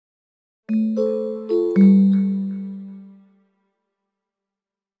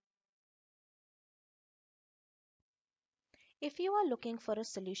If you are looking for a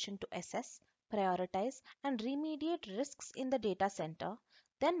solution to assess, prioritize, and remediate risks in the data center,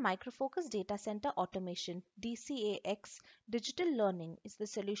 then Micro Focus Data Center Automation DCAX Digital Learning is the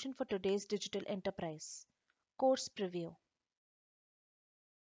solution for today's digital enterprise. Course Preview.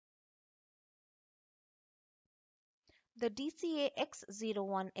 The DCA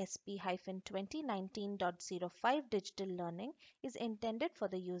X01SP-2019.05 Digital Learning is intended for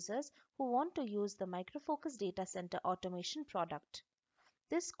the users who want to use the Micro Focus Data Center Automation product.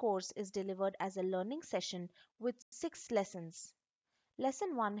 This course is delivered as a learning session with 6 lessons.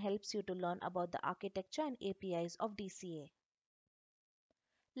 Lesson 1 helps you to learn about the architecture and APIs of DCA.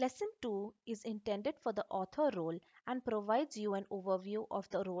 Lesson 2 is intended for the author role and provides you an overview of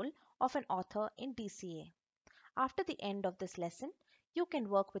the role of an author in DCA. After the end of this lesson, you can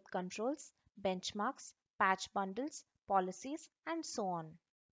work with controls, benchmarks, patch bundles, policies, and so on.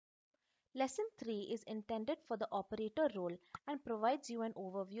 Lesson 3 is intended for the operator role and provides you an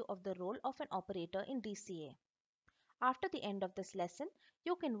overview of the role of an operator in DCA. After the end of this lesson,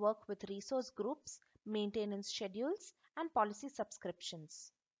 you can work with resource groups, maintenance schedules, and policy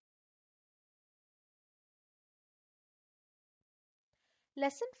subscriptions.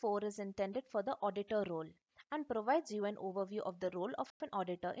 Lesson 4 is intended for the auditor role and provides you an overview of the role of an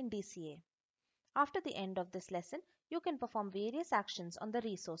auditor in DCA. After the end of this lesson, you can perform various actions on the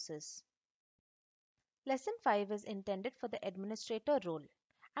resources. Lesson 5 is intended for the administrator role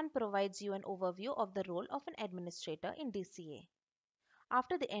and provides you an overview of the role of an administrator in DCA.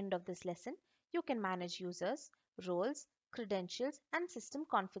 After the end of this lesson, you can manage users, roles, credentials, and system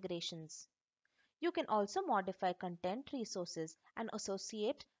configurations. You can also modify content resources and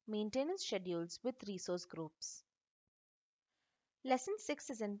associate maintenance schedules with resource groups. Lesson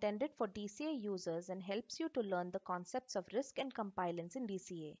 6 is intended for DCA users and helps you to learn the concepts of risk and compliance in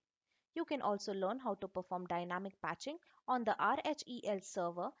DCA. You can also learn how to perform dynamic patching on the RHEL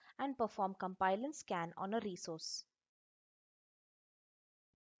server and perform compliance scan on a resource.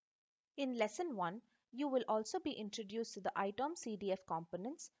 In Lesson 1, you will also be introduced to the ITOM CDF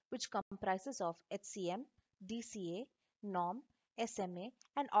components, which comprises of HCM, DCA, NORM, SMA,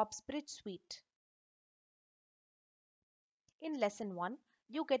 and OpsBridge suite. In Lesson 1,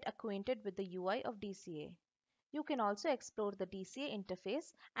 you get acquainted with the UI of DCA. You can also explore the DCA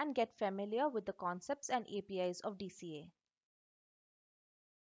interface and get familiar with the concepts and APIs of DCA.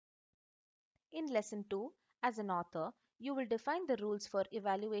 In Lesson 2, as an author, you will define the rules for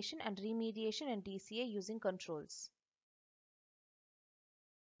evaluation and remediation in DCA using controls.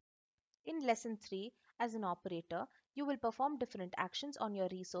 In Lesson 3, as an operator, you will perform different actions on your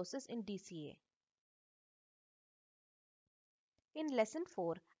resources in DCA. In Lesson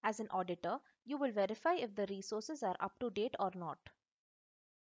 4, as an auditor, you will verify if the resources are up to date or not.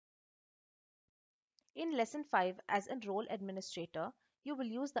 In Lesson 5, as a role administrator, you will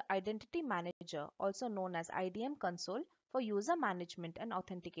use the Identity Manager, also known as IDM console, for user management and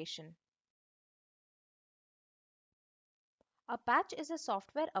authentication. A patch is a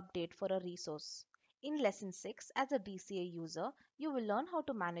software update for a resource. In Lesson 6, as a DCA user, you will learn how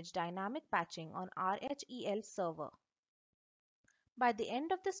to manage dynamic patching on RHEL server. By the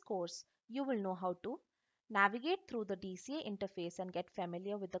end of this course, you will know how to navigate through the DCA interface and get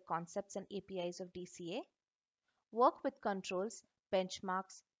familiar with the concepts and APIs of DCA, work with controls,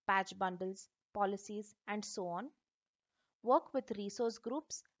 benchmarks, patch bundles, policies, and so on, work with resource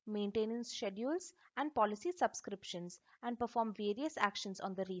groups, maintenance schedules, and policy subscriptions and perform various actions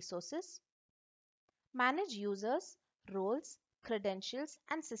on the resources, manage users, roles, credentials,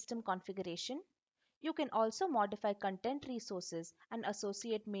 and system configuration. You can also modify content resources and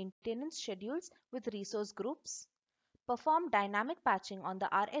associate maintenance schedules with resource groups, perform dynamic patching on the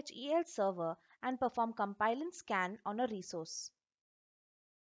RHEL server, and perform compliance scan on a resource.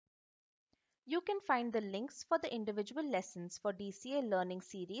 You can find the links for the individual lessons for DCA Learning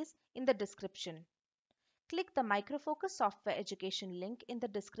Series in the description. Click the Micro Focus Software Education link in the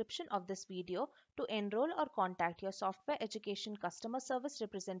description of this video to enroll or contact your software education customer service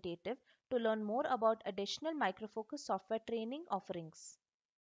representative to learn more about additional Micro Focus software training offerings.